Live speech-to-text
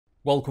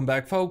Welcome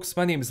back folks,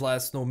 my name is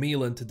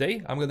LastKnownMeal and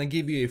today I'm gonna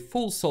give you a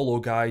full solo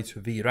guide to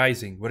V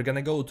Rising. We're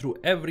gonna go through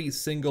every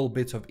single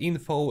bit of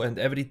info and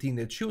everything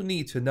that you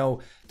need to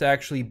know to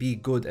actually be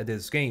good at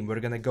this game.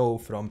 We're gonna go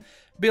from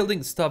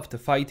building stuff to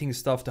fighting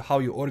stuff to how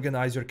you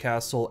organize your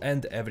castle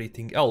and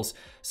everything else.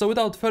 So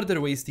without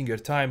further wasting your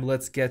time,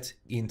 let's get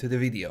into the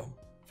video.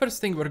 First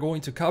thing we're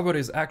going to cover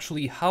is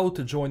actually how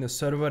to join a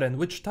server and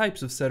which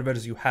types of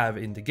servers you have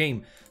in the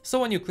game. So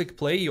when you click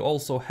play, you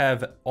also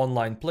have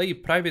online play,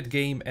 private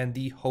game, and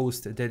the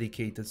host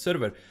dedicated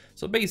server.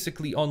 So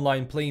basically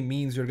online play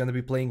means you're going to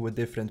be playing with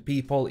different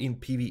people in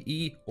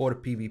PvE or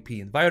PvP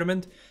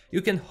environment.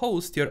 You can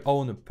host your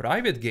own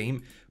private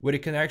game where you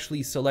can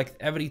actually select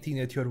everything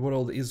that your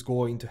world is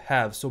going to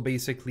have. So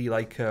basically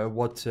like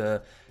what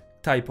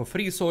type of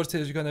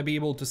resources you're going to be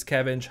able to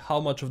scavenge, how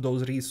much of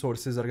those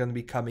resources are going to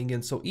be coming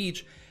in. So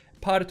each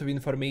part of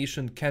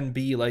information can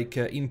be like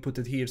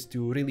inputted here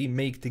to really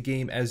make the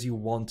game as you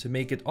want to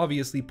make it.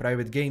 Obviously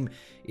private game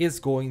is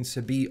going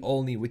to be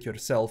only with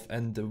yourself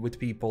and with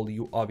people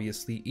you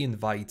obviously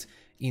invite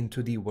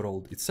into the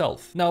world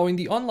itself. Now in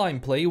the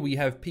online play we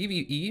have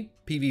PvE,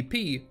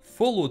 PvP,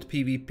 full loot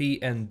PvP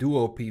and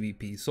duo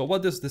PvP. So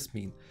what does this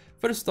mean?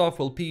 First off,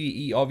 well,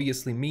 PvE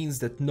obviously means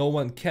that no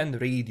one can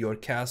raid your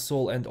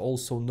castle and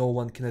also no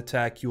one can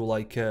attack you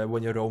like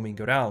when you're roaming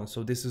around.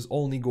 So this is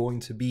only going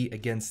to be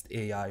against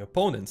AI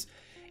opponents.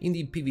 In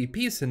the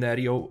PvP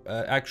scenario,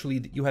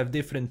 actually you have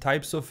different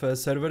types of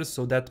servers.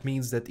 So that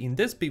means that in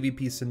this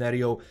PvP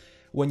scenario,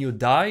 when you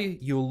die,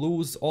 you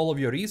lose all of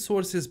your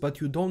resources, but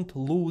you don't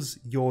lose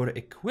your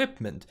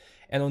equipment.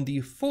 And on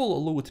the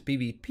full loot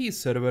PvP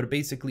server,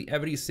 basically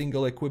every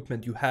single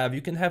equipment you have,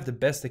 you can have the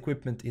best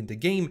equipment in the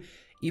game.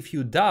 If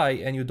you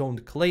die and you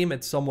don't claim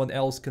it, someone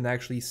else can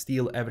actually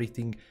steal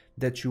everything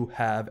that you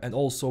have. And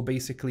also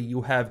basically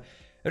you have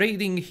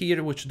raiding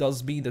here, which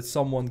does mean that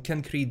someone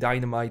can create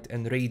dynamite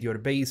and raid your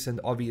base and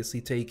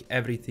obviously take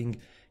everything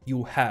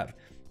you have.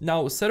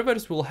 Now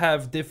servers will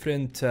have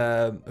different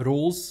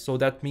rules, so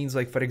that means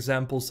like for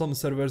example some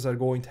servers are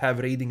going to have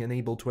raiding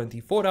enabled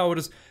 24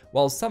 hours,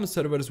 while some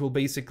servers will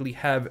basically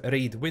have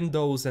raid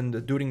windows,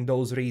 and during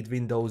those raid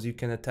windows you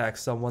can attack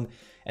someone,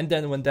 and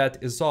then when that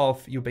is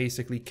off you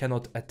basically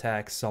cannot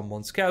attack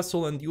someone's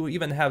castle. And you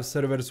even have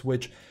servers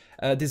which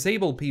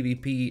disable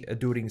PvP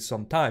during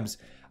some times.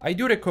 I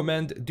do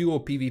recommend duo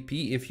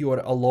PvP if you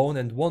are alone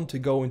and want to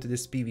go into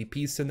this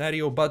PvP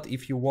scenario, but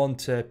if you want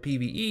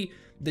PvE,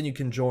 then you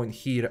can join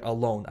here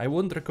alone. I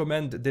wouldn't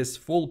recommend this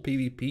full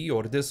PvP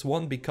or this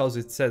one because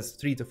it says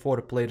 3 to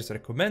 4 players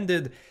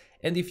recommended,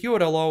 and if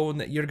you're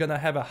alone you're gonna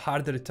have a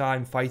harder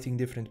time fighting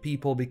different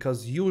people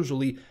because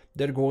usually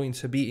they're going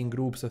to be in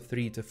groups of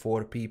 3 to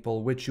 4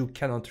 people, which you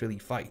cannot really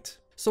fight.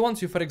 So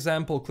once you, for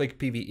example, click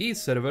PvE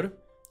server,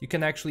 you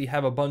can actually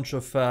have a bunch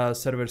of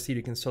servers here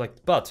you can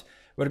select, but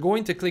we're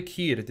going to click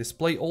here,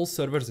 display all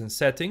servers and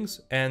settings,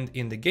 and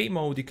in the game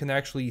mode you can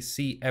actually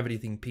see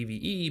everything: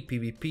 PvE,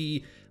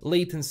 PvP,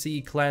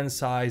 latency, clan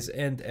size,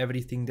 and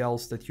everything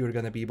else that you're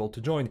gonna be able to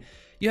join.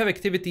 You have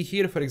activity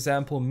here, for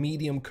example,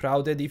 medium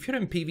crowded. If you're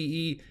in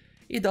PvE,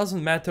 it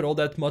doesn't matter all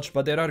that much,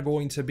 but there are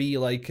going to be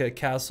like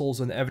castles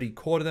on every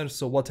corner,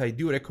 so what I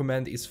do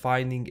recommend is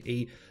finding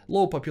a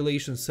low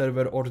population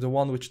server or the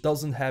one which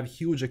doesn't have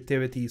huge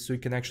activity so you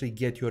can actually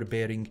get your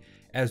bearing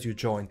as you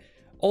join.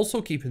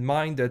 Also keep in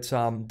mind that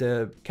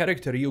the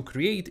character you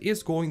create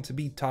is going to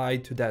be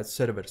tied to that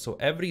server, so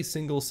every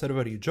single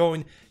server you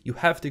join you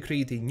have to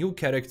create a new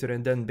character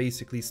and then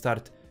basically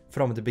start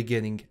from the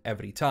beginning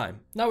every time.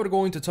 Now we're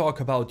going to talk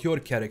about your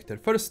character.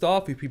 First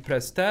off, if we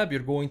press tab,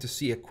 you're going to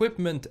see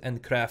equipment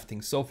and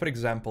crafting. So for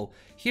example,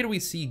 here we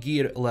see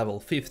gear level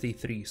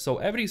 53. So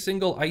every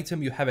single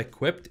item you have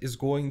equipped is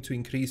going to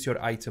increase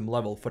your item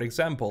level. For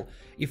example,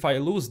 if I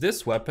lose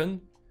this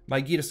weapon, my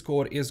gear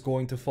score is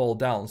going to fall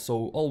down,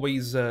 so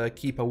always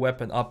keep a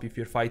weapon up if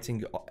you're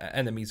fighting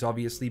enemies,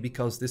 obviously,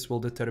 because this will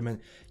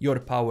determine your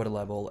power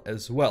level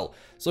as well.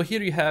 So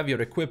here you have your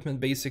equipment.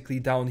 Basically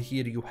down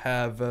here you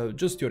have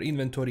just your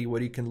inventory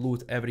where you can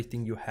loot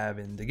everything you have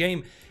in the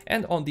game.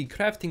 And on the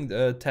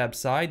crafting tab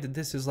side,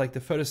 this is like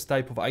the first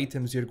type of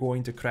items you're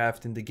going to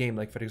craft in the game.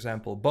 Like for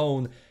example,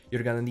 bone,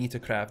 you're gonna need to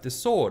craft a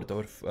sword,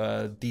 or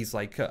these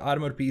like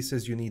armor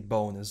pieces, you need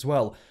bone as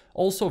well.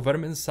 Also,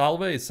 vermin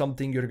salve is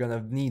something you're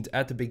gonna need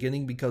at the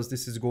beginning because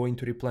this is going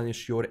to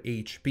replenish your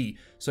HP.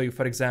 So if,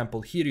 for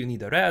example, here you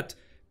need a rat,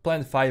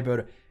 plant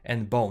fiber,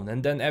 and bone,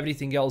 and then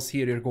everything else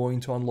here you're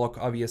going to unlock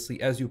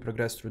obviously as you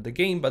progress through the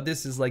game, but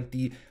this is like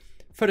the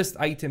first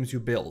items you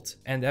build,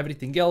 and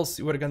everything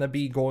else we're gonna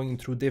be going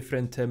through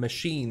different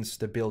machines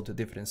to build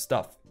different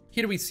stuff.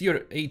 Here we see your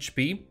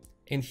HP.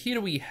 And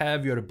here we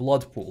have your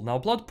blood pool. Now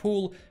blood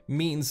pool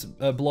means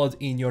blood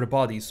in your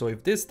body. So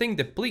if this thing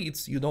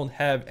depletes, you don't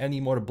have any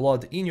more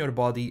blood in your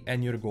body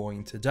and you're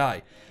going to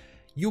die.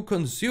 You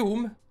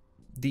consume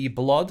the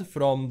blood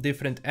from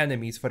different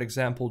enemies, for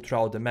example,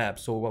 throughout the map.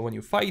 So when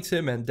you fight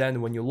him and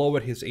then when you lower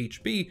his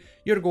HP,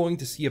 you're going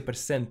to see a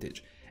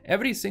percentage.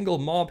 every single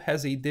mob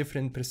has a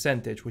different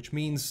percentage, which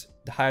means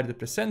the higher the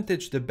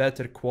percentage, the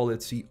better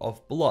quality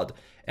of blood.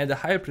 And the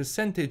higher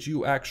percentage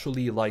you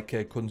actually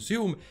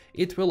consume,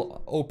 it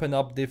will open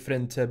up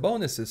different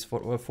bonuses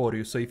for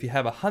you. So if you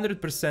have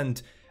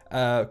 100%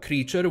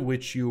 creature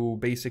which you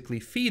basically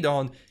feed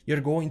on,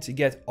 you're going to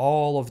get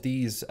all of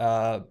these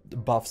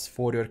buffs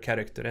for your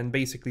character. And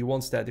basically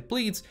once that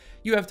depletes,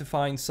 you have to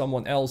find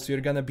someone else.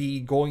 You're gonna be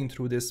going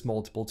through this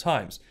multiple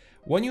times.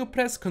 When you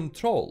press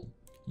Control,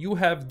 you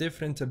have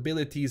different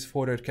abilities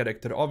for your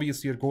character.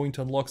 Obviously you're going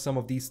to unlock some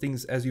of these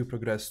things as you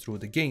progress through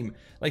the game.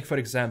 Like for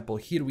example,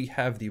 here we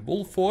have the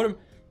wolf form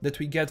that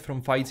we get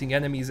from fighting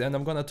enemies, and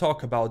I'm gonna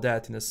talk about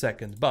that in a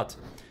second. But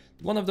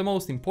one of the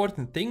most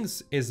important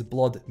things is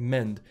blood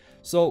mend.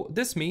 So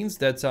this means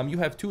that you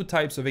have two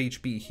types of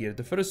HP here.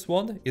 The first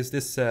one is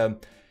this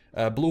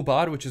blue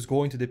bar, which is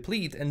going to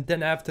deplete, and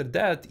then after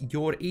that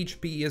your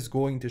HP is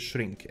going to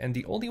shrink. And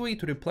the only way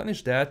to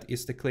replenish that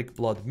is to click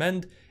blood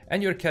mend,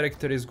 and your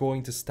character is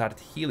going to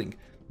start healing.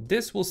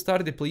 This will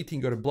start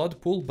depleting your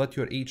blood pool, but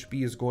your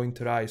HP is going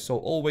to rise. So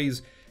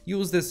always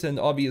use this, and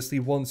obviously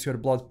once your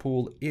blood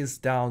pool is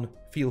down,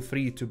 feel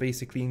free to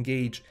basically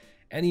engage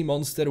any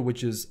monster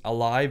which is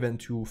alive and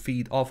to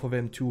feed off of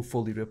him to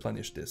fully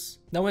replenish this.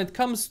 Now when it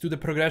comes to the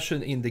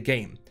progression in the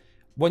game,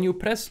 when you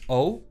press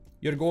O,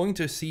 you're going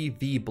to see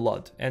V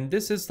blood, and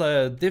this is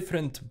the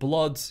different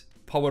bloods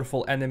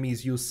powerful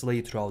enemies you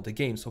slay throughout the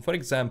game. So for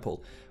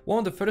example, one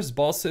of the first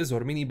bosses or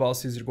mini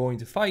bosses you're going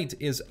to fight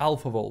is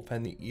Alpha Wolf,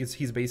 and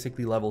he's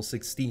basically level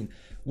 16.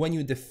 When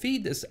you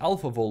defeat this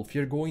Alpha Wolf,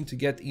 you're going to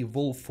get a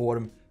wolf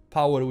form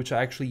power, which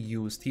I actually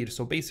used here.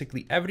 So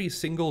basically every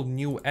single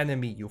new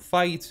enemy you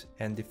fight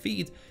and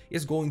defeat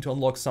is going to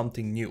unlock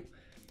something new.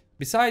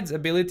 Besides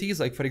abilities,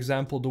 like for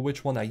example the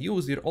which one I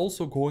use, you're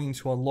also going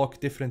to unlock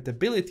different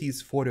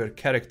abilities for your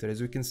character.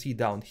 As you can see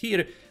down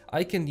here,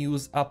 I can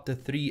use up to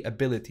 3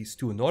 abilities,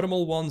 2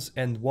 normal ones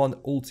and 1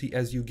 ulti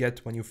as you get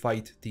when you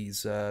fight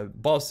these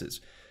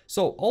bosses.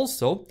 So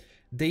also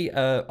they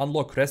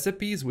unlock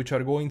recipes which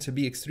are going to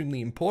be extremely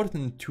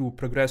important to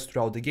progress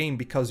throughout the game,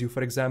 because you,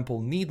 for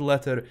example, need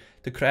leather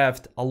to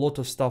craft a lot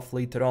of stuff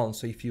later on.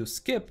 So if you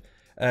skip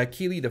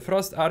Keely the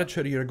Frost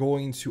Archer, you're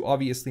going to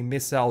obviously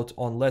miss out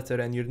on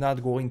leather, and you're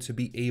not going to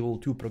be able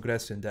to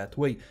progress in that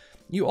way.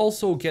 You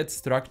also get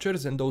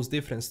structures, and those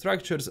different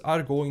structures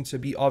are going to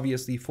be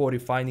obviously for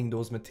refining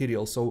those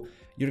materials. So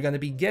you're going to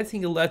be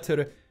getting a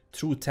leather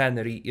through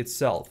tannery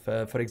itself.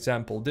 For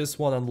example, this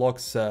one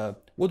unlocks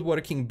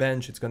woodworking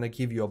bench. It's going to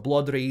give you a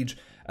blood rage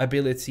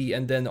ability,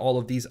 and then all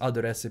of these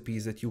other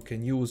recipes that you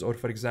can use. Or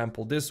for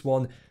example, this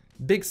one,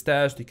 big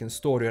stash, you can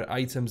store your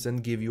items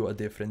and give you a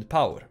different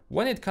power.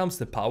 When it comes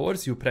to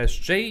powers, you press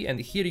J, and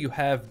here you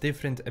have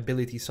different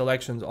ability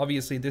selections.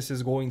 Obviously this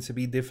is going to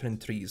be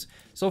different trees.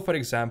 So for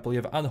example,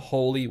 you have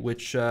Unholy,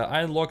 which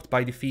I unlocked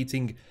by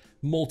defeating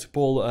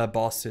multiple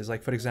bosses,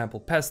 like for example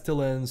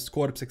Pestilence,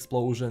 Corpse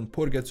Explosion,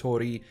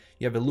 Purgatory.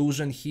 You have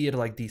Illusion here,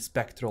 like the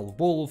Spectral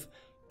Wolf,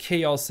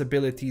 Chaos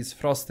abilities,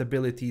 Frost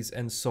abilities,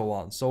 and so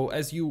on. So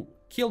as you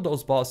kill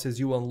those bosses,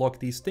 you unlock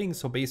these things.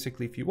 So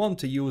basically if you want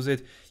to use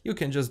it, you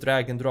can just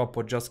drag and drop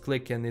or just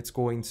click, and it's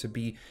going to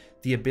be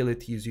the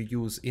abilities you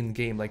use in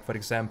game, like for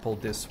example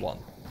this one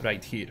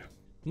right here.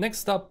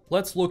 Next up,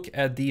 let's look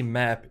at the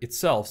map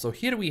itself. So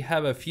here we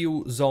have a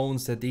few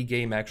zones that the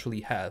game actually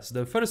has.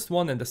 The first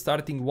one and the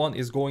starting one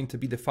is going to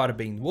be the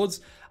Farbane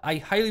Woods. I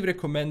highly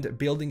recommend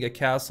building a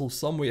castle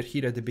somewhere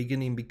here at the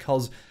beginning,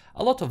 because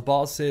a lot of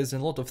bosses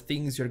and a lot of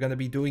things you're going to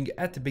be doing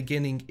at the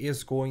beginning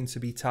is going to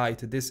be tied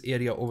to this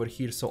area over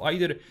here. So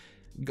either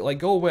like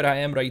go where I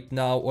am right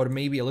now, or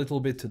maybe a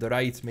little bit to the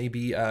right,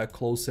 maybe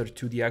closer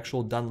to the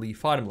actual Dunley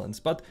farmlands.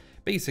 But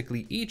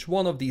basically each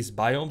one of these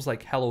biomes,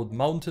 like Hallowed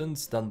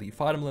Mountains, Dunley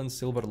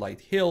Farmlands, Silverlight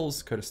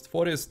Hills, Cursed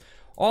Forest,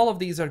 all of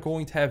these are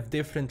going to have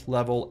different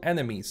level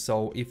enemies.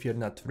 So if you're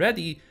not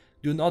ready,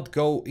 do not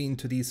go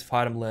into these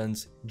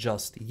farmlands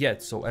just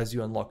yet. So as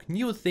you unlock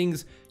new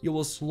things, you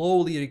will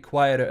slowly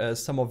require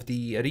some of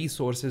the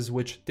resources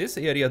which this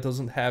area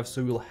doesn't have.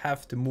 So you'll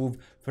have to move,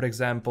 for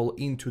example,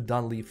 into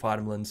Dunley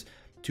farmlands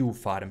to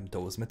farm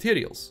those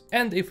materials.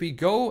 And if we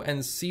go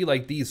and see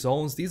like these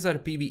zones, these are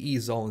PvE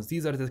zones.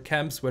 These are the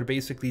camps where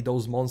basically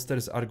those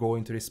monsters are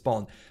going to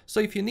respawn. So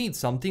if you need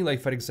something, like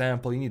for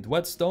example you need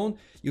whetstone,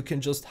 you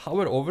can just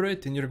hover over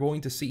it and you're going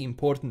to see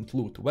important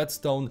loot: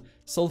 whetstone,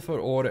 sulfur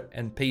ore,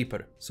 and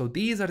paper. So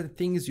these are the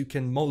things you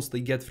can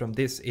mostly get from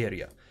this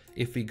area.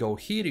 If we go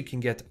here, you can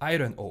get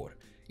iron ore.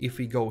 If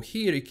we go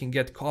here, you can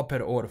get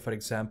copper ore, for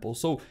example.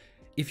 So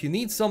if you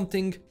need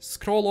something,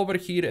 scroll over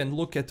here and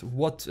look at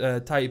what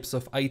types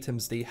of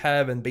items they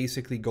have, and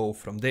basically go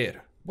from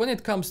there. When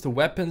it comes to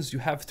weapons, you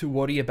have to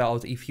worry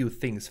about a few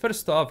things.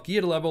 First off,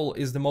 gear level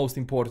is the most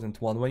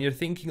important one. When you're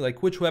thinking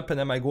like which weapon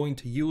am I going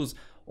to use,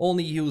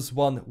 only use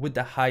one with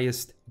the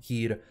highest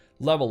gear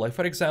level. Like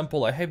for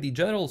example, I have the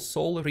General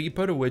Soul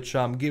Reaper, which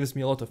gives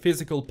me a lot of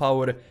physical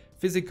power,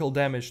 physical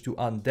damage to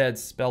undead,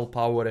 spell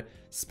power,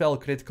 spell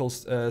critical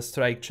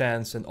strike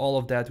chance, and all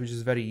of that, which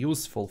is very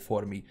useful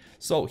for me.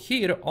 So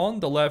here on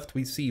the left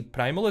we see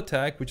primal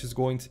attack, which is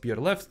going to be your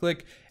left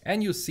click,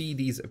 and you see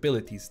these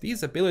abilities.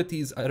 These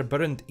abilities are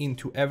burned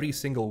into every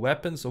single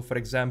weapon. So for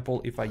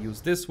example, if I use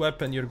this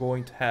weapon, you're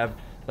going to have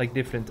like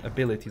different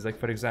abilities, like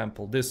for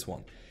example this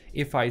one.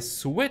 If I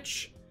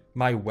switch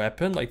my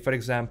weapon, like for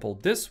example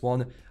this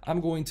one, I'm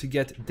going to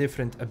get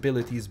different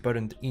abilities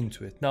burned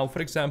into it. Now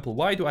for example,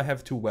 why do I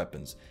have two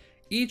weapons?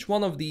 Each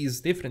one of these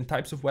different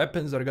types of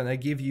weapons are gonna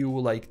give you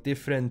like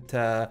different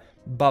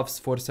buffs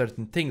for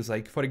certain things.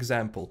 Like for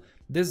example,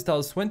 this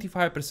does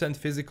 25%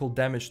 physical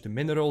damage to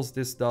minerals,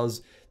 this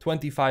does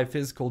 25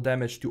 physical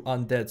damage to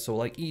undead. So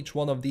like each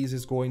one of these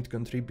is going to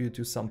contribute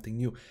to something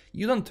new.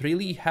 You don't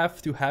really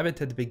have to have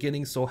it at the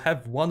beginning, so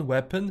have one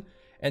weapon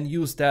and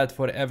use that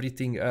for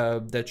everything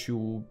that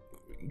you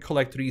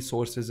collect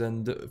resources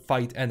and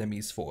fight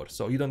enemies for.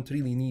 So you don't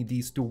really need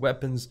these two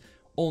weapons,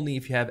 only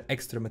if you have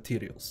extra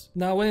materials.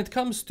 Now when it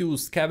comes to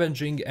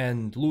scavenging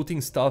and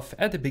looting stuff,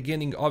 at the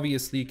beginning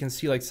obviously you can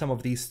see like some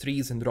of these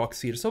trees and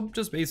rocks here. So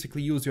just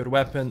basically use your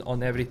weapon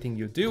on everything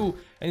you do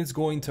and it's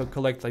going to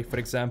collect, like for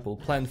example,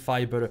 plant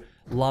fiber,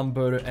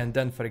 lumber, and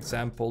then for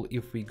example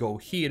if we go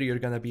here, you're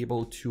gonna be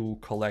able to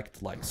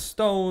collect like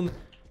stone.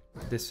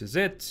 This is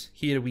it.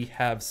 Here we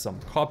have some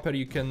copper.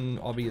 You can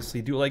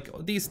obviously do like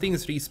these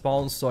things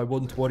respawn, so I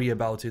wouldn't worry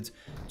about it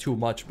too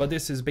much, but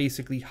this is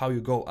basically how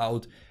you go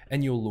out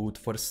and you loot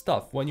for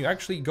stuff. When you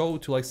actually go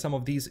to like some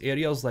of these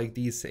areas, like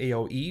these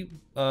PvE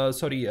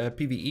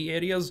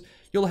areas,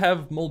 you'll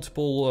have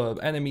multiple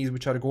enemies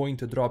which are going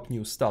to drop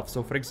new stuff.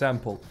 So for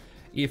example,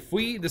 if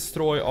we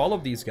destroy all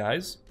of these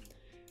guys,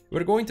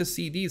 we're going to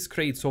see these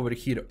crates over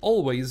here.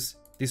 Always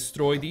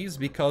destroy these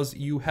because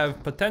you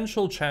have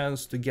potential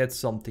chance to get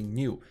something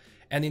new.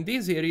 And in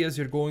these areas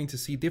you're going to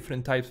see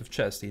different types of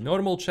chests, a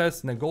normal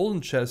chest and a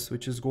golden chest,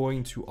 which is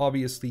going to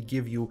obviously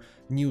give you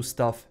new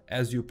stuff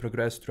as you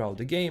progress throughout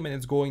the game, and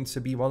it's going to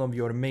be one of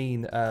your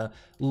main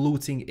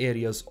looting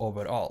areas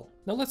overall.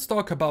 Now let's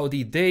talk about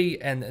the day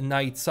and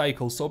night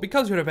cycle. So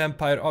because you're a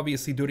vampire,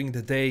 obviously during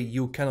the day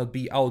you cannot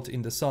be out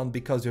in the sun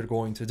because you're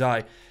going to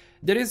die.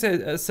 There is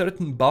a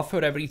certain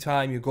buffer every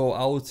time you go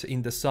out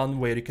in the sun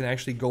where you can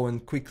actually go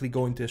and quickly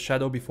go into a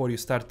shadow before you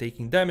start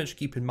taking damage.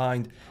 Keep in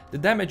mind, the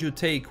damage you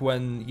take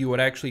when you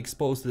are actually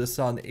exposed to the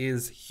sun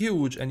is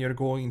huge and you're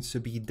going to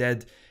be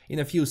dead in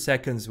a few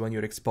seconds when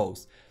you're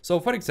exposed.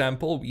 So for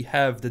example, we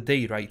have the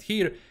day right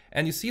here,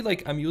 and you see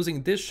like I'm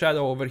using this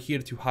shadow over here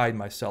to hide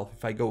myself.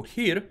 If I go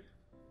here,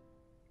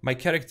 my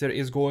character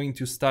is going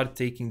to start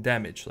taking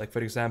damage. Like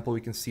for example,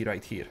 we can see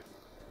right here.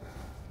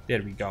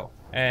 There we go.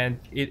 And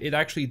it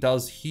actually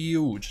does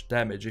huge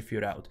damage if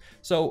you're out.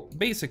 So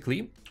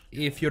basically,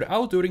 if you're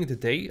out during the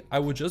day, I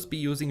would just be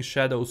using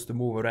shadows to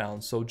move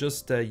around. So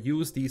just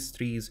use these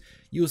trees,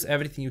 use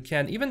everything you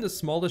can. Even the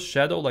smallest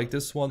shadow like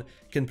this one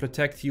can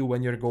protect you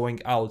when you're going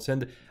out.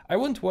 And I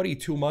wouldn't worry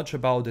too much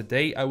about the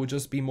day. I would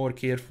just be more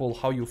careful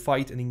how you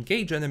fight and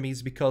engage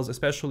enemies, because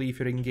especially if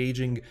you're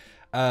engaging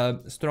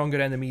stronger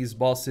enemies,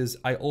 bosses,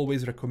 I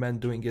always recommend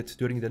doing it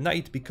during the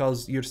night,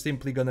 because you're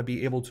simply gonna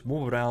be able to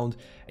move around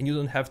and you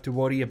don't have to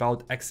worry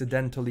about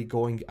accidentally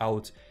going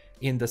out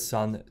in the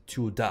sun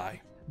to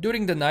die.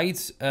 During the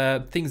nights,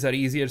 things are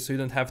easier, so you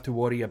don't have to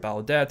worry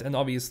about that. And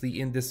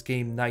obviously in this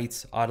game,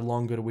 nights are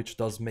longer, which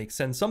does make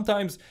sense.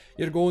 Sometimes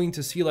you're going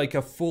to see like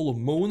a full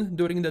moon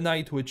during the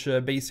night, which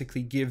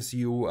basically gives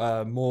you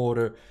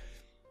more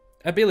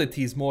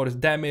abilities, more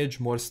damage,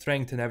 more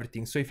strength and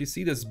everything. So if you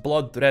see this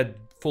blood red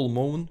full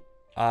moon,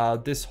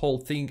 this whole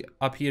thing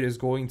up here is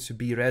going to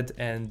be red,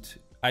 and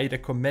I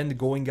recommend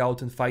going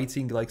out and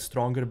fighting like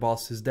stronger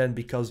bosses then,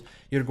 because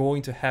you're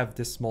going to have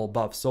this small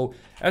buff. So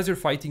as you're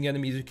fighting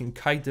enemies, you can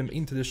kite them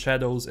into the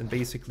shadows and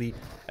basically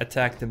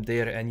attack them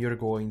there, and you're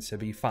going to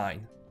be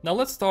fine. Now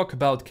let's talk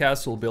about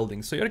castle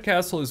building. So your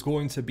castle is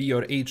going to be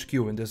your HQ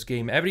in this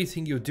game.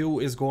 Everything you do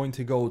is going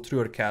to go through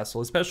your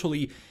castle,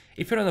 especially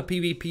if you're on a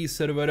PvP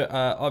server.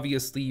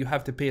 Obviously you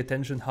have to pay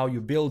attention how you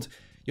build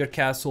your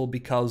castle,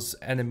 because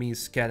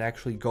enemies can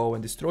actually go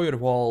and destroy your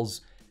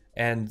walls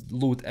and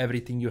loot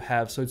everything you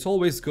have. So it's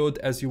always good,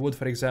 as you would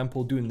for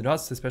example do in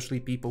Rust, especially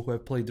people who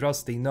have played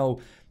Rust, they know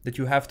that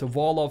you have to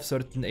wall off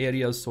certain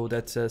areas so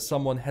that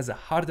someone has a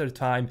harder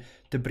time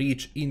to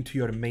breach into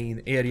your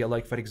main area.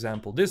 Like for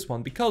example this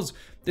one, because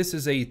this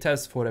is a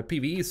test for a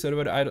PvE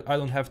server, I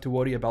don't have to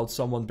worry about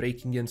someone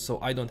breaking in, so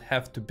I don't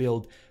have to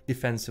build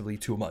defensively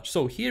too much.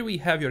 So here we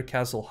have your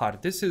castle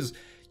heart. This is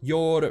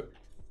your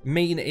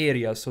main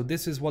area, so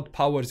this is what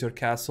powers your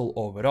castle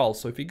overall.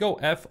 So if we go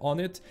F on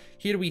it,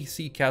 here we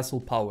see castle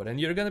power, and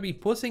you're gonna be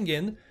putting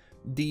in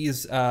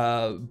these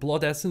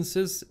blood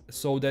essences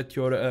so that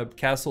your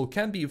castle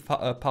can be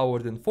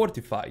powered and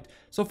fortified.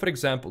 So for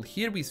example,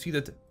 here we see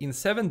that in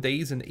 7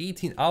 days and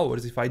 18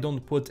 hours, if I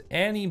don't put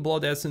any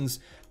blood essence,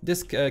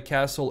 this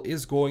castle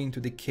is going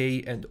to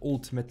decay and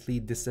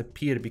ultimately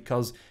disappear,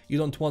 because you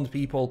don't want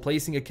people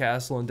placing a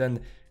castle and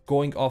then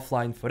going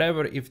offline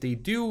forever. If they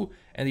do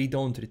and they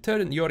don't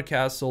return, your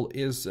castle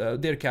is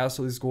their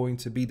castle is going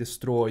to be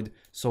destroyed,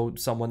 so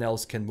someone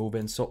else can move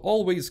in. So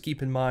always keep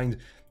in mind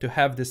to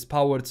have this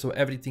powered so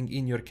everything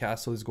in your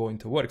castle is going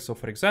to work. So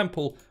for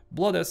example,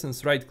 Blood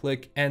Essence, right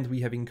click, and we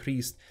have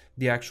increased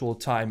the actual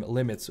time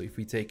limit. So if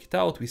we take it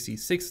out, we see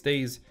 6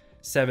 days,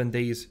 7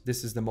 days.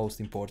 This is the most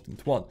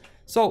important one.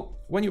 So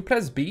when you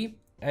press B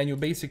and you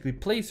basically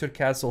place your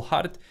castle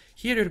heart,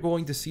 here you're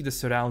going to see the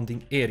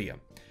surrounding area.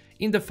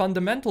 In the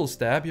fundamentals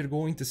tab, you're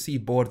going to see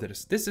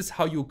borders. This is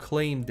how you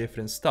claim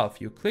different stuff.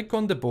 You click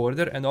on the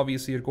border, and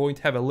obviously you're going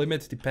to have a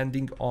limit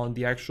depending on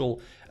the actual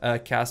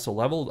castle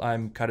level.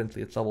 I'm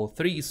currently at level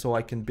 3, so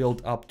I can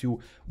build up to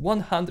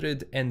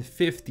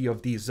 150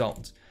 of these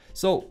zones.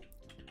 So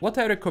what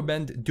I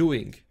recommend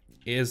doing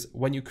is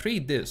when you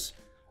create this,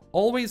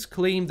 always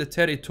claim the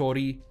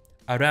territory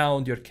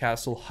around your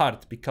castle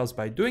heart, because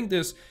by doing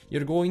this,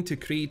 you're going to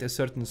create a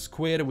certain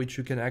square which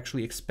you can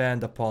actually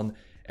expand upon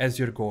as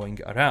you're going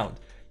around.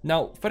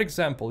 Now, for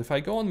example, if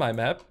I go on my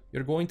map,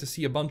 you're going to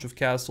see a bunch of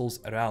castles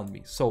around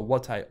me. So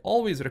what I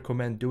always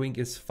recommend doing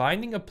is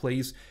finding a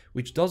place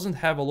which doesn't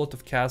have a lot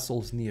of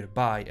castles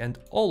nearby, and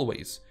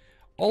always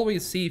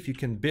see if you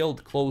can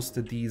build close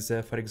to these,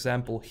 for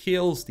example,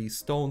 hills, these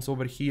stones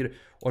over here,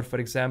 or for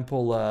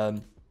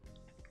example,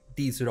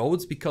 these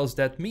roads, because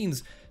that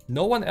means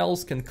no one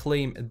else can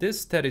claim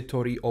this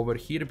territory over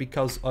here,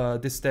 because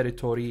this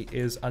territory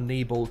is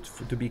unable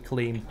to be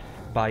claimed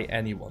by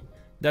anyone.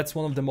 That's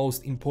one of the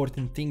most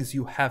important things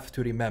you have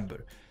to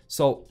remember.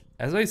 So,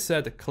 as I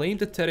said, claim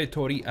the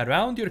territory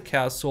around your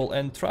castle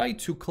and try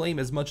to claim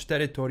as much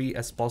territory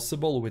as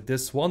possible with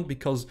this one,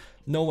 because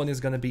no one is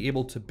going to be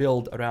able to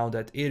build around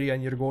that area,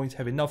 and you're going to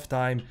have enough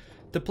time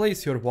to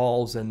place your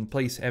walls and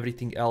place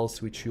everything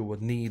else which you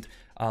would need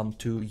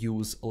to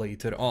use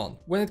later on.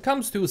 When it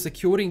comes to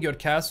securing your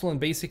castle and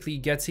basically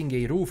getting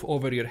a roof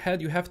over your head,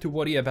 you have to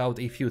worry about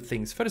a few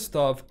things. First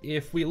off,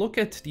 if we look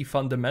at the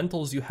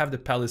fundamentals, you have the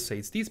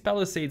palisades. These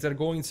palisades are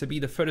going to be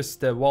the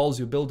first walls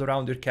you build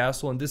around your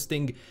castle, and this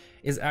thing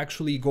is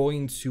actually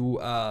going to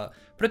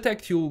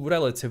protect you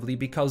relatively,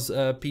 because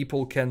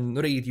people can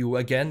raid you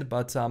again,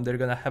 but they're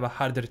gonna have a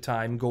harder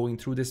time going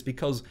through this,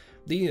 because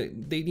they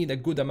need a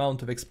good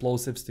amount of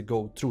explosives to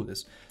go through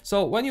this.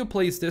 So when you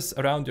place this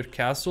around your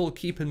castle,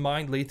 keep in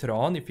mind later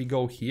on, if we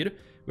go here,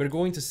 we're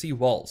going to see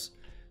walls.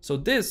 So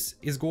this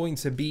is going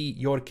to be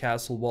your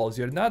castle walls.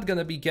 You're not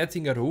gonna be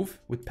getting a roof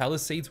with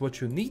palisades. What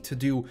you need to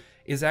do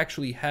is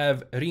actually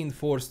have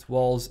reinforced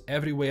walls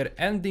everywhere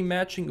and the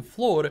matching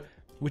floor,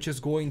 which is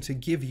going to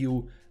give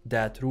you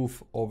that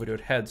roof over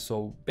your head.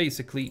 So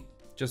basically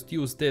just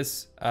use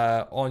this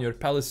on your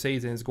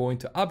palisades, and it's going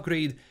to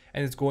upgrade,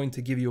 and it's going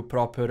to give you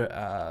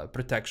proper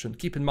protection.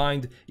 Keep in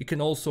mind, you can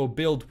also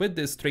build with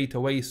this straight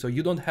away, so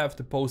you don't have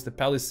to post a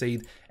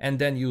palisade and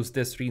then use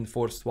this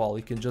reinforced wall.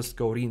 You can just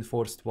go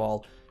reinforced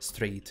wall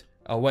straight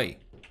away.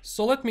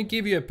 So let me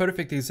give you a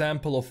perfect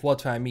example of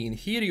what I mean.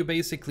 Here you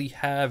basically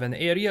have an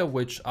area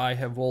which I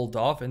have walled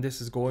off, and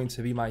this is going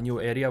to be my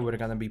new area. We're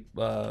gonna be,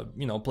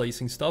 you know,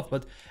 placing stuff.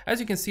 But as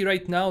you can see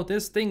right now,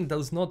 this thing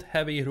does not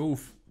have a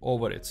roof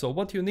over it. So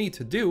what you need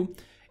to do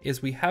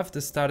is we have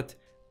to start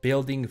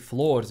building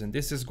floors, and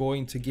this is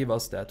going to give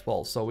us that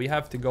wall. So we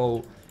have to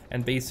go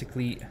and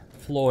basically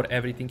floor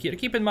everything here.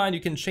 Keep in mind,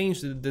 you can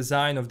change the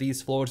design of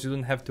these floors. You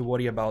don't have to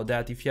worry about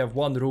that. If you have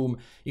one room,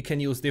 you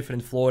can use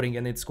different flooring,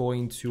 and it's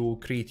going to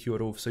create your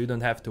roof, so you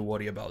don't have to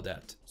worry about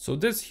that. So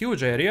this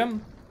huge area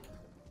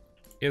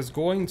is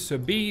going to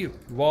be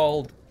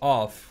walled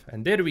off,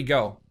 and there we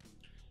go.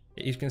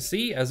 You can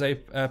see, as I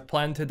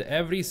planted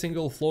every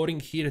single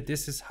flooring here,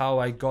 this is how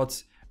I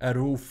got a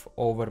roof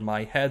over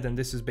my head, and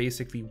this is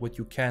basically what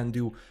you can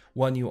do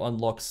when you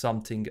unlock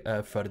something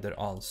further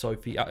on. So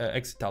if we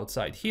exit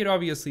outside here,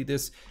 obviously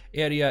this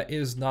area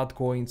is not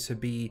going to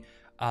be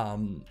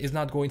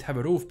have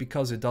a roof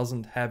because it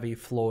doesn't have a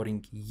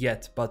flooring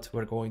yet, but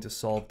we're going to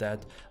solve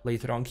that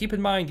later on. Keep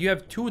in mind, you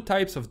have two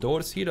types of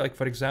doors here. Like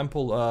for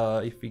example,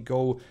 if we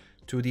go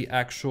to the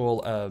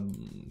actual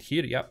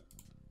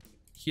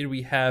here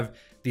we have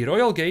the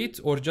royal gate,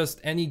 or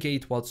just any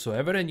gate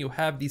whatsoever, and you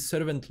have the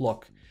servant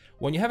lock.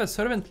 When you have a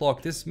servant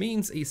lock, this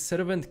means a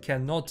servant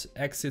cannot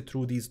exit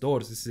through these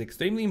doors. This is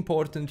extremely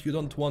important. You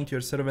don't want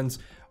your servants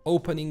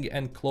opening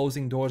and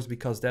closing doors,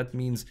 because that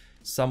means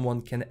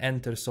someone can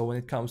enter. So when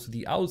it comes to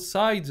the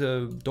outside,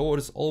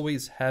 doors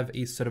always have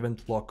a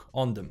servant lock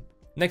on them.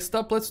 Next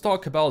up, let's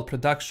talk about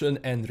production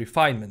and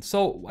refinement.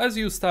 So as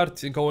you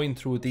start going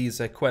through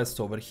these quests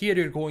over here,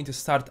 you're going to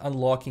start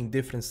unlocking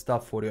different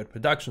stuff for your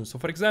production. So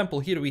for example,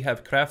 here we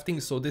have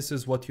crafting. So this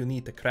is what you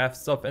need to craft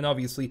stuff. And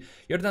obviously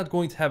you're not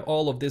going to have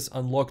all of this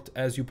unlocked.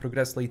 As you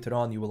progress later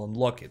on, you will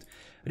unlock it.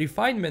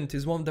 Refinement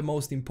is one of the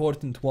most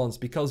important ones,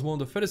 because one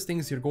of the first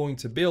things you're going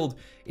to build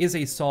is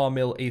a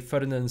sawmill, a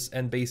furnace,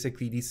 and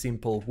basically the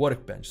simple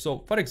workbench.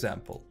 So for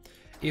example,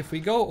 if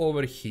we go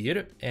over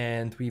here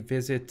and we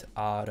visit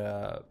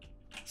our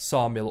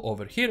sawmill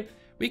over here,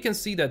 we can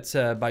see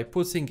that by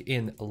putting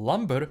in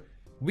lumber,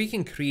 we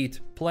can create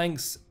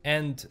planks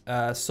and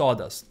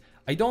sawdust.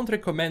 I don't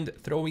recommend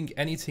throwing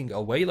anything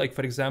away. Like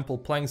for example,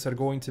 planks are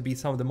going to be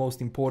some of the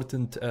most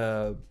important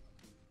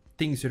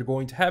things you're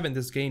going to have in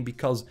this game,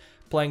 because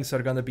planks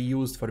are going to be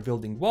used for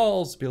building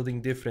walls,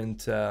 building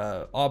different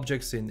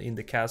objects in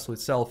the castle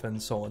itself,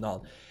 and so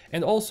on.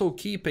 And also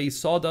keep a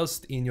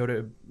sawdust in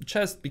your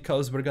chest,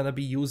 because we're going to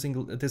be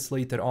using this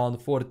later on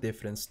for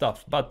different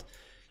stuff. But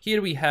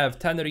here we have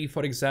tannery,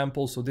 for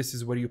example, so this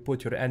is where you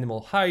put your animal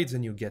hides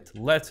and you get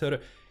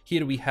leather.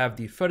 Here we have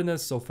the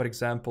furnace, so for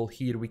example,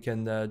 here we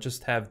can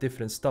just have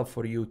different stuff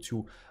for you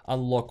to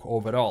unlock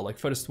overall. Like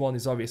first one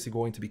is obviously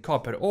going to be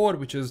copper ore,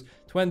 which is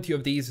 20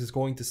 of these is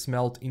going to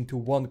smelt into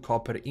 1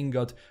 copper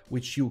ingot,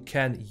 which you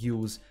can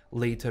use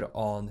later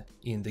on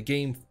in the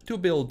game to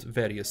build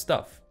various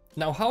stuff.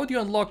 Now, how do you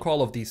unlock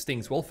all of these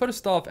things? Well,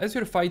 first off, as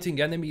you're fighting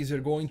enemies, you're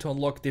going to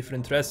unlock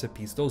different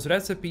recipes. Those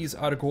recipes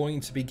are going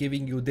to be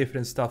giving you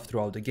different stuff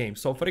throughout the game.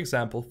 So for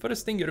example,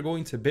 first thing you're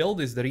going to build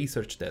is the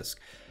research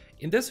desk.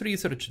 In this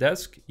research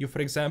desk, you,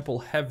 for example,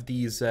 have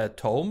these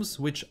tomes,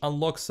 which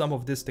unlock some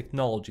of this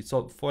technology.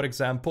 So, for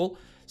example,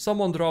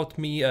 someone dropped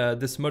me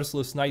this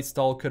Merciless Night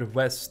Stalker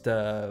vest,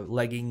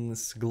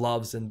 leggings,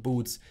 gloves, and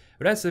boots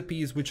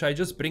recipes, which I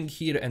just bring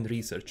here and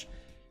research.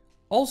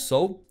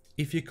 Also,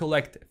 if you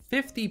collect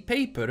 50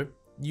 paper,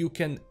 you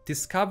can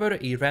discover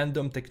a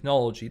random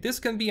technology. This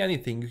can be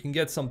anything. You can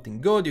get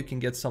something good, you can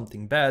get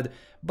something bad,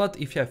 but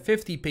if you have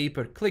 50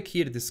 paper, click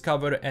here,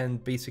 discover,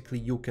 and basically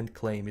you can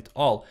claim it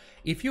all.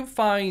 If you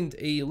find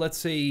a, let's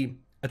say,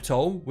 a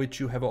tome, which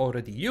you have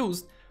already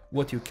used,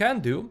 what you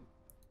can do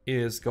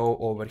is go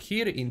over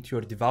here into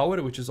your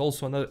Devourer, which is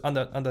also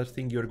another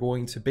thing you're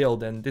going to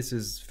build, and this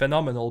is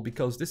phenomenal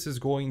because this is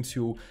going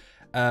to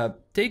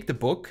take the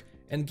book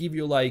and give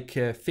you like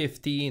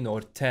 15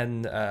 or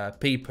 10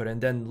 paper, and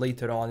then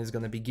later on is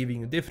going to be giving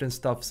you different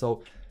stuff.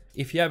 So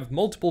if you have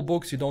multiple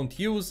books you don't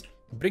use,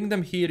 bring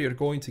them here, you're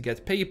going to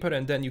get paper,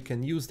 and then you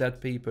can use that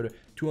paper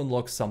to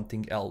unlock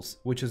something else,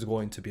 which is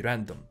going to be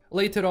random.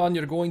 Later on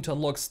you're going to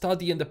unlock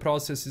study, and the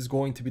process is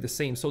going to be the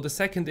same. So the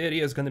second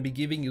area is going to be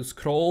giving you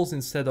scrolls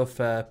instead of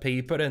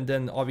paper, and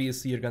then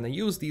obviously you're going to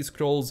use these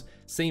scrolls,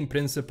 same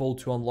principle,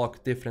 to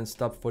unlock different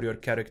stuff for your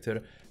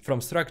character, from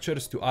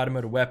structures to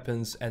armor,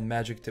 weapons, and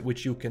magic,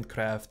 which you can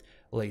craft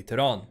later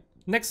on.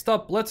 Next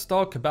up, let's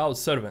talk about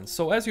servants.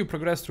 So as you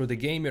progress through the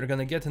game, you're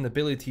gonna get an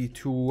ability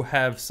to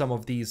have some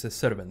of these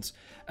servants.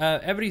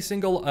 Every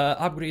single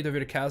upgrade of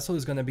your castle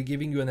is gonna be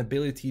giving you an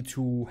ability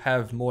to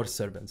have more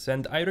servants.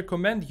 And I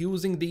recommend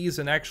using these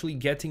and actually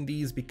getting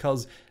these,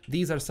 because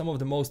these are some of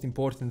the most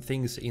important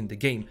things in the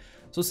game.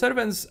 So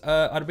servants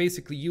are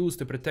basically used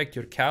to protect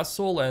your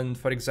castle, and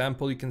for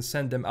example, you can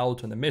send them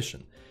out on a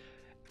mission.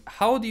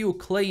 How do you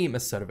claim a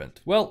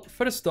servant? Well,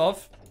 first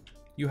off,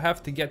 you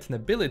have to get an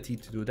ability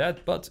to do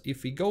that, but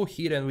if we go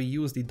here and we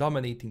use the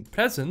Dominating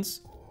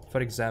Presence,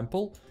 for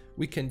example,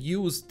 we can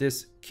use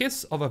this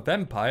Kiss of a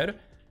Vampire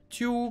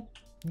to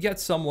get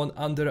someone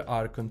under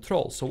our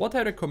control. So what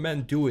I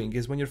recommend doing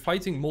is when you're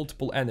fighting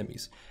multiple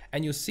enemies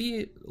and you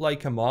see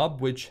like a mob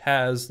which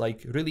has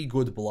like really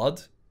good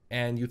blood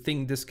and you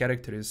think this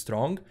character is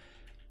strong,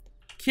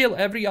 kill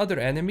every other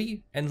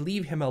enemy and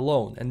leave him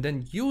alone, and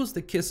then use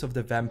the Kiss of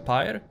the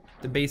Vampire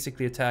to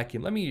basically attack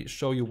him. Let me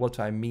show you what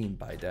I mean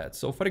by that.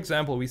 So for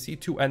example, we see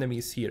 2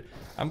 enemies here.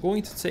 I'm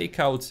going to take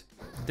out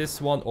this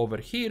one over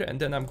here, and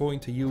then I'm going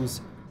to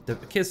use the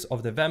Kiss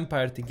of the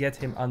Vampire to get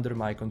him under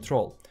my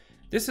control.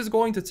 This is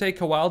going to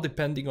take a while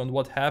depending on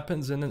what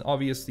happens, and then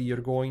obviously you're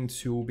going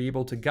to be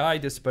able to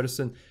guide this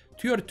person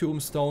to your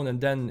tombstone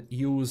and then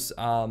use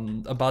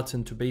a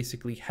button to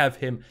basically have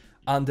him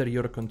under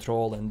your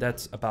control, and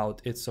that's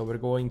about it. So we're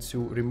going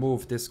to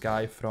remove this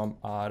guy from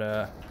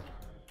our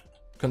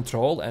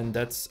control, and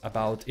that's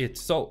about it.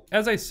 So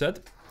as I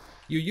said,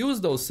 you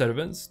use those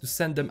servants to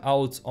send them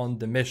out on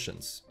the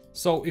missions.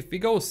 So if we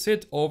go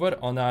sit over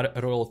on our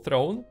royal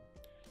throne,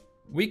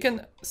 we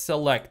can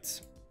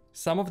select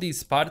some of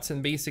these parts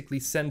and basically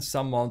send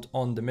someone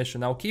on the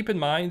mission. Now keep in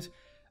mind,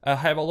 I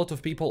have a lot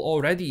of people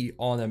already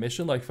on a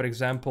mission, like for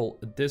example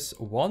this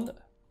one.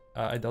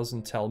 It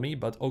doesn't tell me,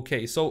 but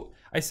okay. So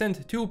I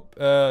sent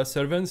 2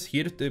 servants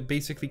here to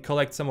basically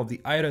collect some of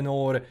the iron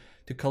ore,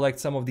 to collect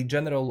some of the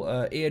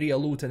general area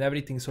loot and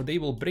everything, so they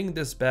will bring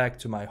this back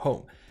to my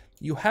home.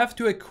 You have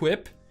to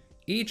equip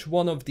each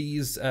one of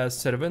these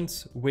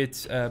servants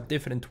with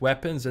different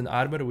weapons and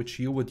armor which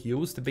you would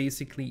use to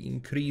basically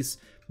increase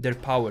their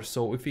power.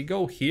 So if we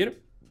go here,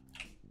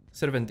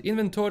 servant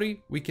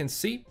inventory, we can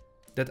see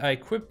that I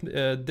equipped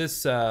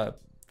this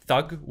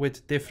thug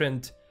with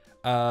different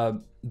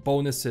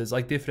bonuses,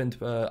 like different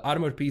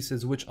armor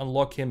pieces which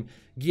unlock him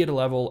gear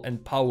level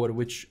and power,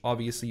 which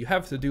obviously you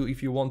have to do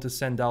if you want to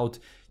send out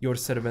your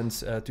servants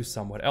to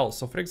somewhere else.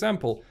 So for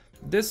example,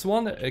 this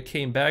one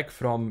came back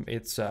from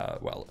its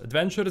well,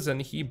 adventures,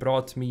 and he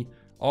brought me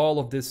all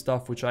of this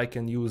stuff which I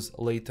can use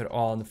later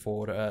on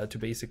for to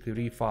basically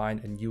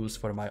refine and use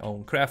for my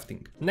own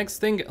crafting. Next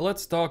thing,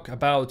 let's talk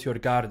about your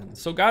garden.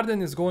 So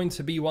garden is going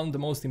to be one of the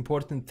most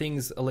important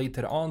things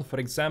later on. For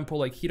example,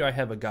 like here I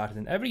have a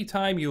garden. Every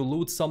time you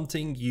loot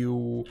something,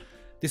 you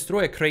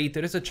destroy a crate,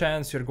 there is a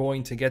chance you're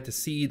going to get a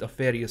seed of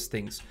various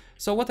things.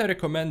 So what I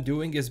recommend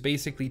doing is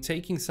basically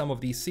taking some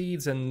of these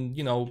seeds and,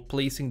 you know,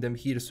 placing them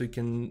here so you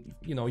can,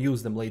 you know,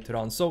 use them later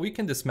on. So we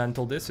can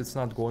dismantle this, it's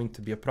not going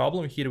to be a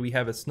problem. Here we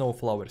have a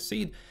snowflower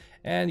seed,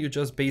 and you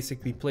just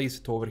basically place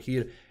it over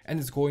here, and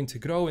it's going to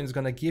grow, and it's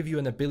going to give you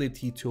an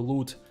ability to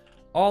loot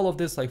all of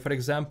this. Like for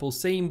example,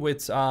 same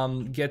with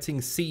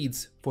getting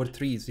seeds for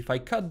trees. If I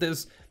cut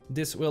this,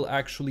 this will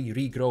actually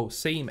regrow,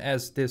 same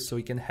as this, so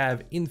you can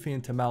have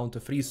infinite amount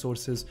of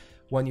resources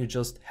when you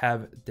just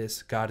have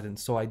this garden.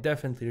 So I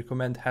definitely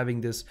recommend having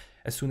this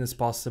as soon as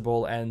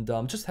possible, and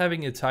just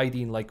having it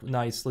tidy in like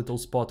nice little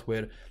spot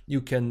where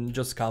you can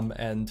just come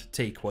and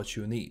take what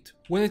you need.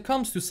 When it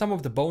comes to some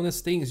of the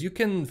bonus things, you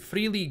can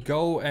freely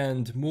go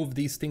and move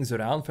these things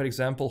around. For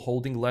example,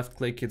 holding left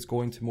click, it's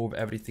going to move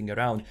everything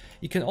around.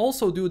 You can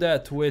also do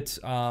that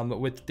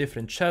with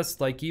different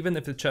chests. Like even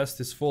if the chest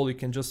is full, you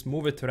can just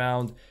move it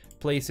around,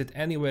 place it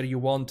anywhere you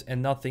want,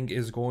 and nothing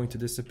is going to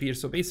disappear.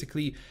 So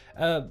basically,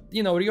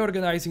 you know,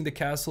 reorganizing the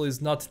castle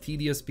is not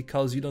tedious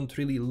because you don't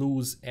really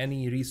lose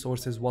any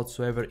resources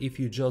whatsoever if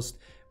you just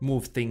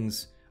move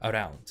things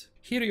around.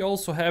 Here you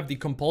also have the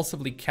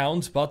Compulsively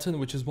Count button,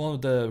 which is one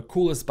of the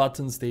coolest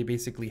buttons they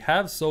basically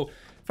have. So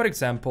for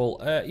example,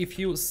 if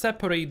you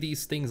separate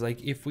these things,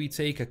 like if we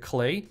take a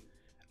clay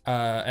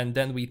and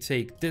then we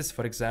take this,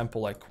 for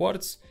example, like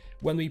quartz,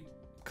 when we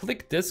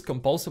click this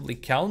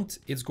Compulsively Count,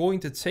 it's going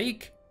to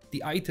take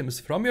the items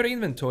from your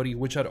inventory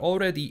which are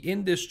already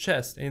in this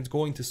chest, and it's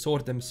going to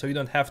sort them so you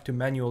don't have to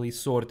manually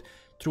sort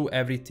through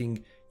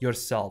everything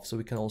yourself. So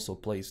we can also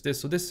place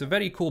this. So this is a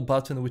very cool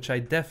button which I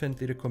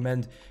definitely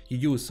recommend you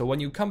use. So when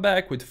you come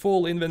back with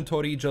full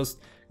inventory, just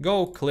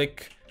go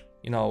click,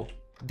 you know,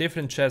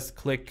 different chest,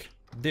 click,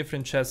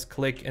 different chest,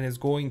 click, and it's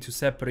going to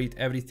separate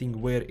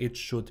everything where it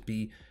should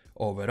be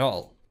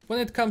overall. When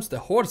it comes to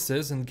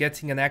horses and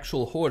getting an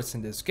actual horse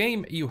in this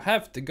game, you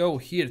have to go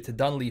here to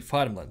Dunley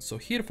Farmland. So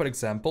here, for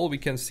example, we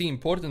can see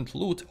important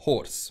loot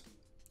horse.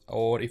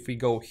 Or if we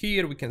go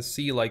here, we can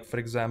see, like, for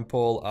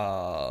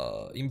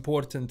example,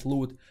 important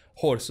loot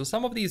horse. So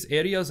some of these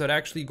areas are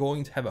actually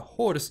going to have a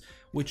horse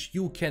which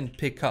you can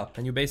pick up,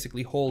 and you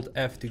basically hold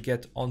F to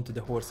get onto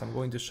the horse. I'm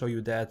going to show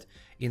you that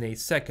in a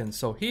second.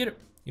 So here,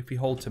 if we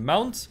hold to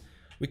mount,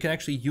 we can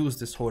actually use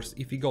this horse.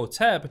 If we go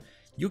tab,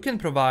 you can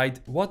provide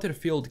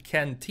water-filled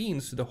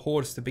canteens to the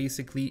horse to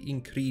basically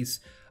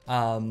increase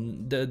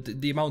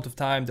the amount of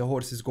time the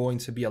horse is going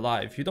to be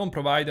alive. If you don't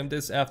provide them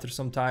this, after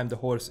some time the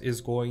horse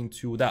is going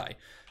to die.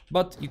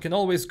 But you can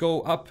always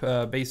go up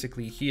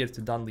basically here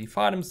to Dunley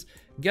Farms,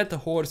 get the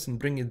horse and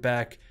bring it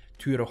back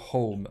to your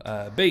home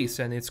base,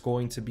 and it's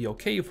going to be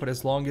okay for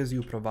as long as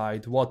you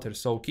provide water.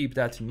 So keep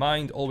that in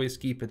mind, always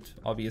keep it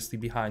obviously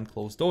behind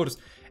closed doors,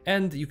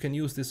 and you can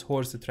use this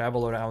horse to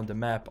travel around the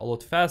map a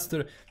lot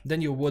faster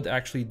than you would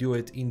actually do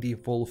it in the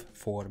wolf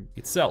form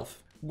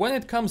itself. When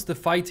it comes to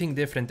fighting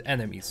different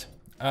enemies,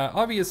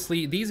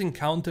 obviously these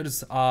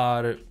encounters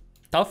are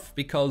tough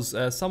because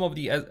some of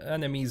the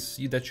enemies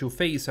that you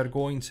face are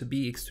going to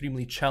be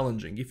extremely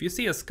challenging. If you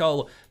see a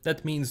skull,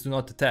 that means do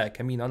not attack.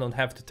 I mean, I don't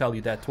have to tell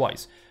you that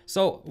twice.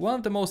 So one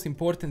of the most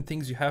important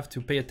things you have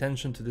to pay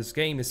attention to this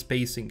game is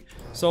spacing.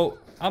 So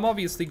I'm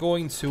obviously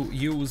going to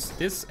use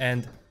this,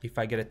 and if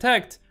I get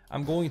attacked,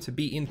 I'm going to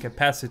be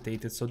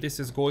incapacitated. So this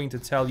is going to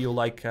tell you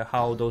like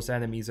how those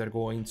enemies are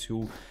going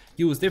to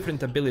use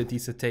different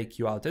abilities to take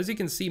you out. As you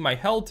can see, my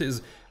health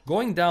is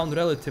going down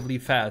relatively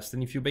fast,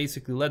 and if you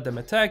basically let them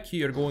attack you,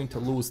 you're going to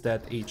lose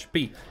that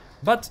HP.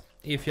 But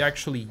if you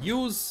actually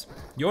use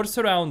your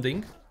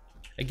surrounding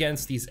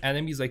against these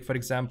enemies, like for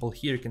example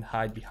here you can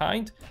hide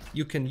behind,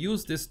 you can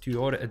use this to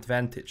your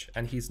advantage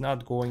and he's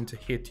not going to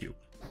hit you.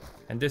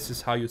 And this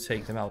is how you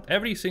take them out.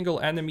 Every single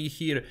enemy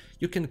here,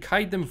 you can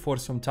kite them for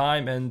some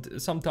time,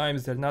 and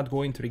sometimes they're not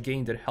going to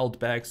regain their health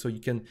back, so you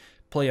can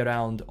play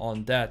around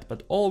on that.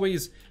 But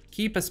always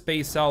keep a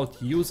space out,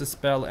 use a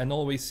spell, and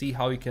always see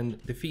how you can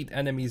defeat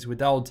enemies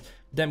without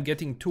them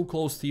getting too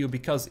close to you,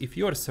 because if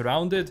you're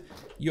surrounded,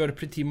 you're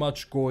pretty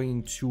much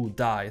going to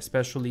die,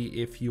 especially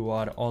if you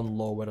are on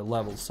lower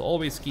levels. So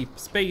always keep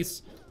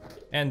space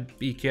and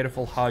be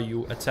careful how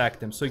you attack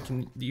them. So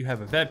you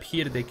have a web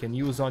here they can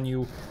use on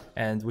you,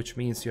 and which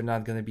means you're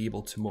not going to be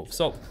able to move.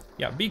 So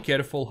yeah, be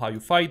careful how you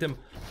fight them.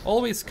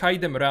 Always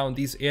kite them around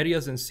these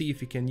areas and see if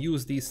you can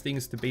use these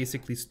things to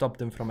basically stop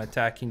them from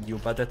attacking you.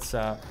 But that's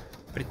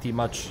pretty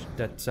much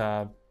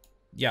that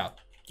yeah,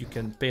 you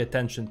can pay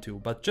attention to.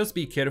 But just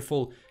be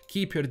careful,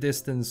 keep your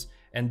distance,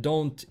 and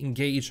don't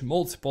engage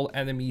multiple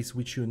enemies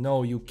which you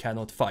know you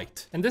cannot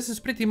fight. And this is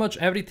pretty much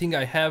everything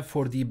I have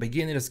for the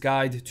beginner's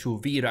guide to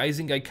V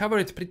Rising. I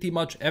covered pretty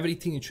much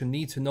everything that you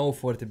need to know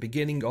for the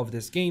beginning of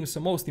this game.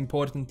 So most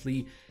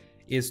importantly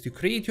is to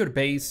create your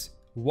base,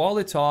 wall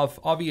it off.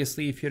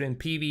 Obviously if you're in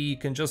PvE you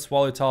can just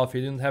wall it off,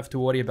 you don't have to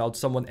worry about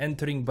someone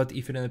entering. But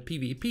if you're in a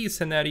PvP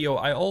scenario,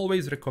 I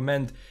always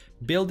recommend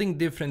building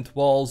different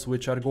walls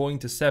which are going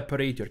to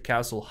separate your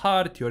castle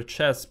heart, your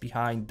chest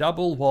behind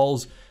double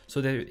walls,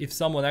 so that if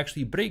someone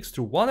actually breaks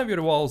through one of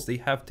your walls, they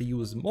have to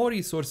use more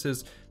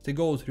resources to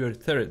go through your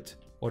third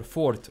or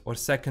fourth or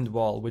second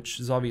wall, which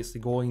is obviously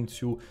going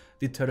to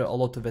deter a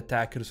lot of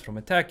attackers from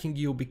attacking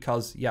you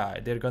because, yeah,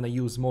 they're gonna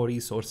use more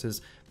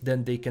resources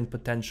than they can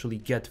potentially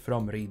get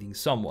from raiding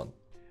someone.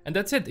 And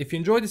that's it. If you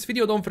enjoyed this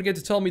video, don't forget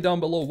to tell me down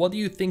below what do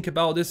you think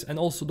about this, and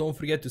also don't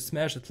forget to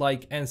smash that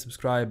like and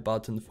subscribe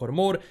button for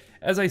more.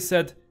 As I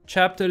said,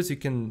 chapters, you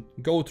can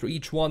go through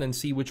each one and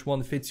see which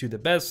one fits you the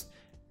best.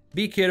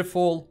 Be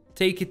careful,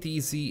 take it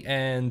easy,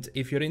 and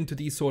if you're into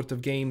these sort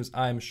of games,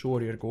 I'm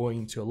sure you're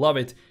going to love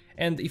it.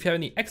 And if you have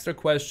any extra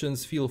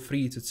questions, feel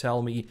free to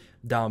tell me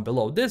down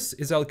below. This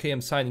is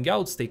LKM signing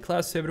out. Stay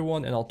classy,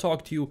 everyone, and I'll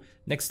talk to you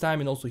next time.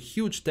 And also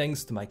huge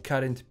thanks to my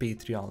current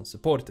Patreon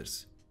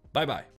supporters. Bye bye.